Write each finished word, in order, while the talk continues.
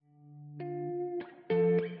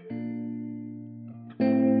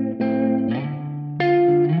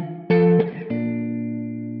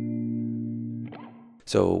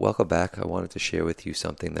So, welcome back. I wanted to share with you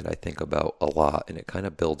something that I think about a lot, and it kind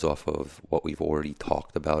of builds off of what we've already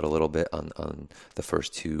talked about a little bit on the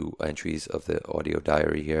first two entries of the audio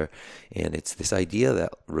diary here. And it's this idea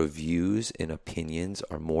that reviews and opinions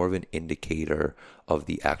are more of an indicator of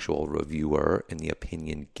the actual reviewer and the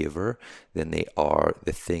opinion giver than they are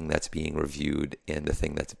the thing that's being reviewed and the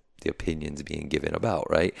thing that's the opinions being given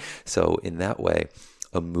about, right? So, in that way,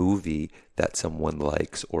 a movie that someone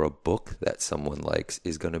likes or a book that someone likes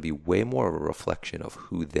is going to be way more of a reflection of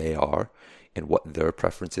who they are and what their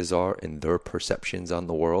preferences are and their perceptions on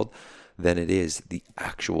the world than it is the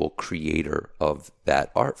actual creator of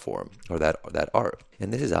that art form or that art.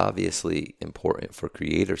 And this is obviously important for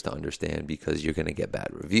creators to understand because you're going to get bad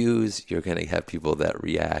reviews. You're going to have people that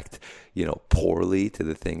react, poorly to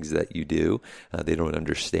the things that you do. They don't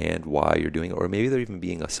understand why you're doing it, or maybe they're even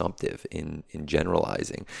being assumptive in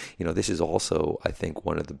generalizing. This is also, I think,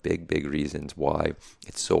 one of the big reasons why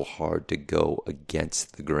it's so hard to go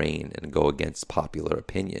against the grain and go against popular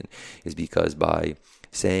opinion is because by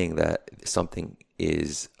saying that something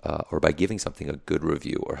is, or by giving something a good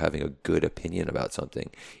review or having a good opinion about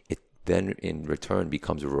something, it then in return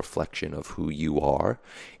becomes a reflection of who you are.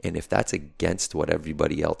 And if that's against what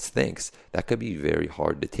everybody else thinks, that could be very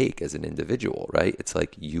hard to take as an individual, right? It's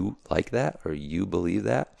like you like that or you believe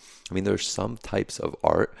that. I mean, there's some types of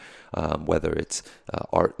art, whether it's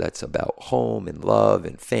art that's about home and love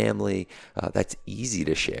and family, that's easy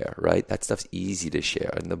to share, right? That stuff's easy to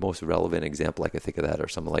share. And the most relevant example I can think of that are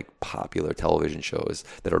some like popular television shows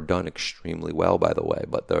that are done extremely well, by the way,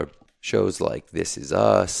 but they're shows like This Is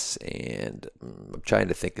Us, and I'm trying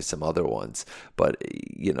to think of some other ones, but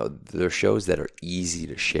they're shows that are easy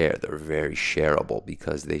to share. They're very shareable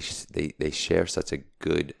because they share such a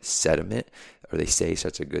good sentiment, or they say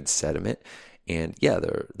such a good sentiment. And yeah,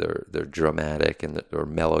 they're dramatic and they're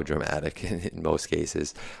melodramatic in most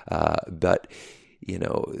cases, but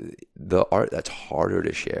the art that's harder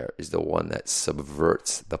to share is the one that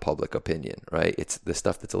subverts the public opinion, right? It's the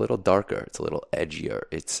stuff that's a little darker, it's a little edgier.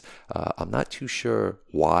 It's I'm not too sure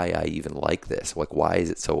why I even like this. Like, why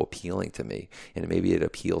is it so appealing to me? And maybe it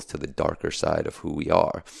appeals to the darker side of who we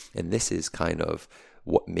are. And this is kind of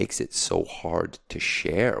what makes it so hard to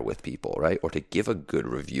share with people, right? Or to give a good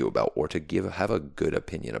review about, or to have a good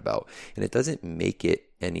opinion about. And it doesn't make it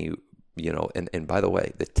any, and by the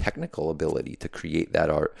way, the technical ability to create that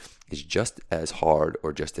art is just as hard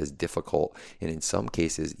or just as difficult, and in some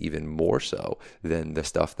cases even more so than the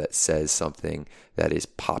stuff that says something that is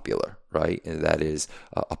popular, right? And that is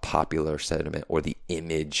a popular sentiment, or the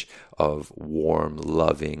image of warm,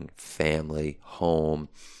 loving family, home,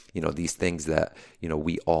 these things that,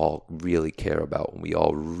 we all really care about, and we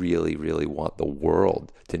all really, really want the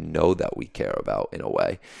world to know that we care about, in a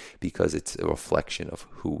way, because it's a reflection of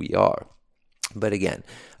who we are. But again,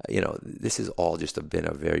 this has all just been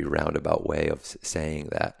a very roundabout way of saying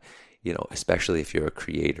that, especially if you're a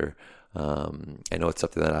creator, I know it's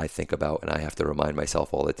something that I think about and I have to remind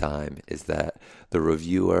myself all the time, is that the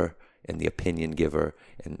reviewer and the opinion giver,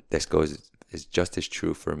 and this is just as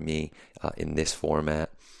true for me in this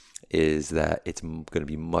format, is that it's going to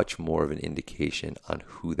be much more of an indication on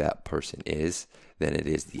who that person is than it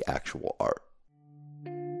is the actual art.